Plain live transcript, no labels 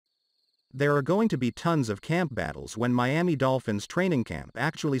There are going to be tons of camp battles when Miami Dolphins training camp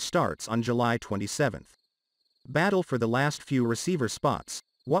actually starts on July 27th. Battle for the last few receiver spots.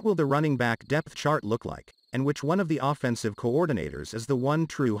 What will the running back depth chart look like, and which one of the offensive coordinators is the one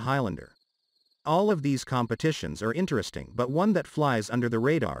true Highlander? All of these competitions are interesting, but one that flies under the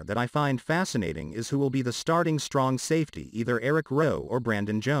radar that I find fascinating is who will be the starting strong safety, either Eric Rowe or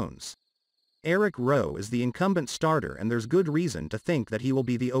Brandon Jones. Eric Rowe is the incumbent starter, and there's good reason to think that he will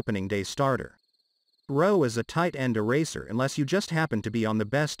be the opening day starter. Rowe is a tight end eraser unless you just happen to be on the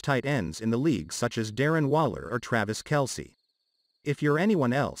best tight ends in the league, such as Darren Waller or Travis Kelce. If you're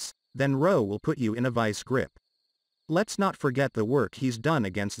anyone else, then Rowe will put you in a vice grip. Let's not forget the work he's done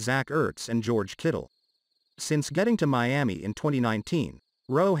against Zach Ertz and George Kittle. Since getting to Miami in 2019,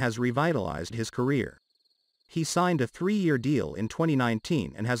 Rowe has revitalized his career. He signed a 3-year deal in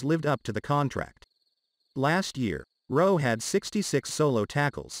 2019 and has lived up to the contract. Last year, Rowe had 66 solo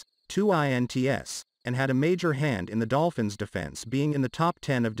tackles, 2 INTs, and had a major hand in the Dolphins' defense, being in the top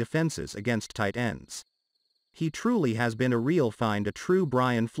 10 of defenses against tight ends. He truly has been a real find, a true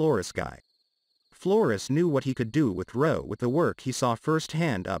Brian Flores guy. Flores knew what he could do with Rowe with the work he saw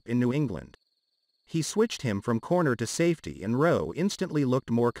firsthand up in New England. He switched him from corner to safety, and Rowe instantly looked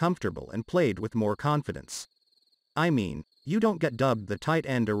more comfortable and played with more confidence. I mean, you don't get dubbed the tight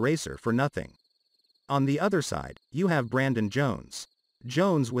end eraser for nothing. On the other side, you have Brandon Jones.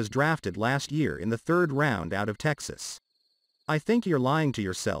 Jones was drafted last year in the 3rd round out of Texas. I think you're lying to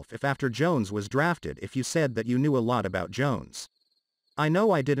yourself if after Jones was drafted if you said that you knew a lot about Jones. I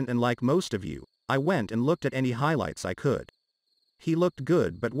know I didn't, and like most of you, I went and looked at any highlights I could. He looked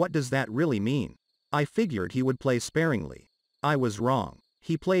good, but what does that really mean? I figured he would play sparingly. I was wrong.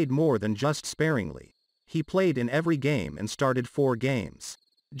 He played more than just sparingly. He played in every game and started 4 games.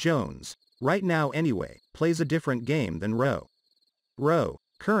 Jones, right now anyway, plays a different game than Rowe. Rowe,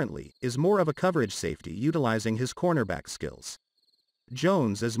 currently, is more of a coverage safety utilizing his cornerback skills.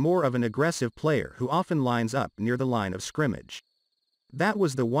 Jones is more of an aggressive player who often lines up near the line of scrimmage. That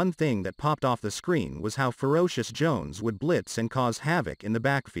was the one thing that popped off the screen, was how ferocious Jones would blitz and cause havoc in the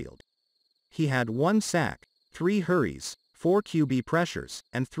backfield. He had 1 sack, 3 hurries, 4 QB pressures,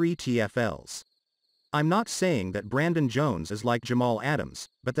 and 3 TFLs. I'm not saying that Brandon Jones is like Jamal Adams,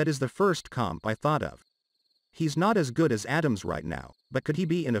 but that is the first comp I thought of. He's not as good as Adams right now, but could he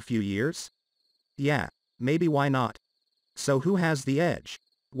be in a few years? Yeah, maybe, why not? So who has the edge?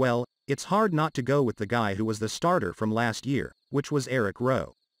 Well, it's hard not to go with the guy who was the starter from last year, which was Eric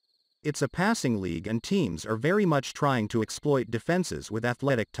Rowe. It's a passing league, and teams are very much trying to exploit defenses with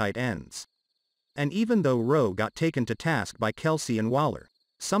athletic tight ends. And even though Rowe got taken to task by Kelce and Waller,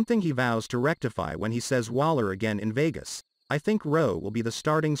 something he vows to rectify when he says Waller again in Vegas, I think Rowe will be the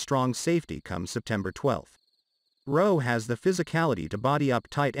starting strong safety come September 12th. Rowe has the physicality to body up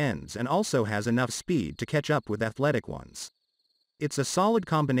tight ends and also has enough speed to catch up with athletic ones. It's a solid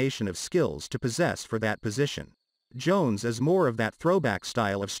combination of skills to possess for that position. Jones is more of that throwback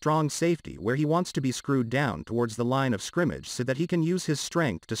style of strong safety where he wants to be screwed down towards the line of scrimmage so that he can use his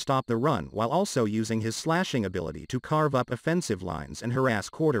strength to stop the run while also using his slashing ability to carve up offensive lines and harass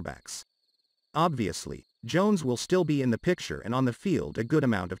quarterbacks. Obviously, Jones will still be in the picture and on the field a good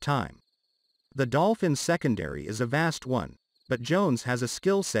amount of time. The Dolphins' secondary is a vast one, but Jones has a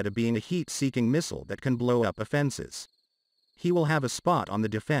skill set of being a heat-seeking missile that can blow up offenses. He will have a spot on the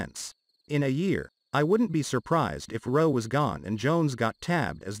defense. In a year, I wouldn't be surprised if Rowe was gone and Jones got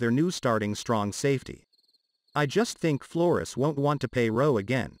tabbed as their new starting strong safety. I just think Flores won't want to pay Rowe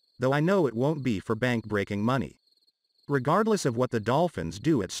again, though I know it won't be for bank-breaking money. Regardless of what the Dolphins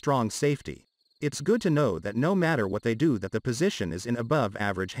do at strong safety, it's good to know that no matter what they do that the position is in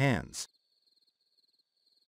above-average hands.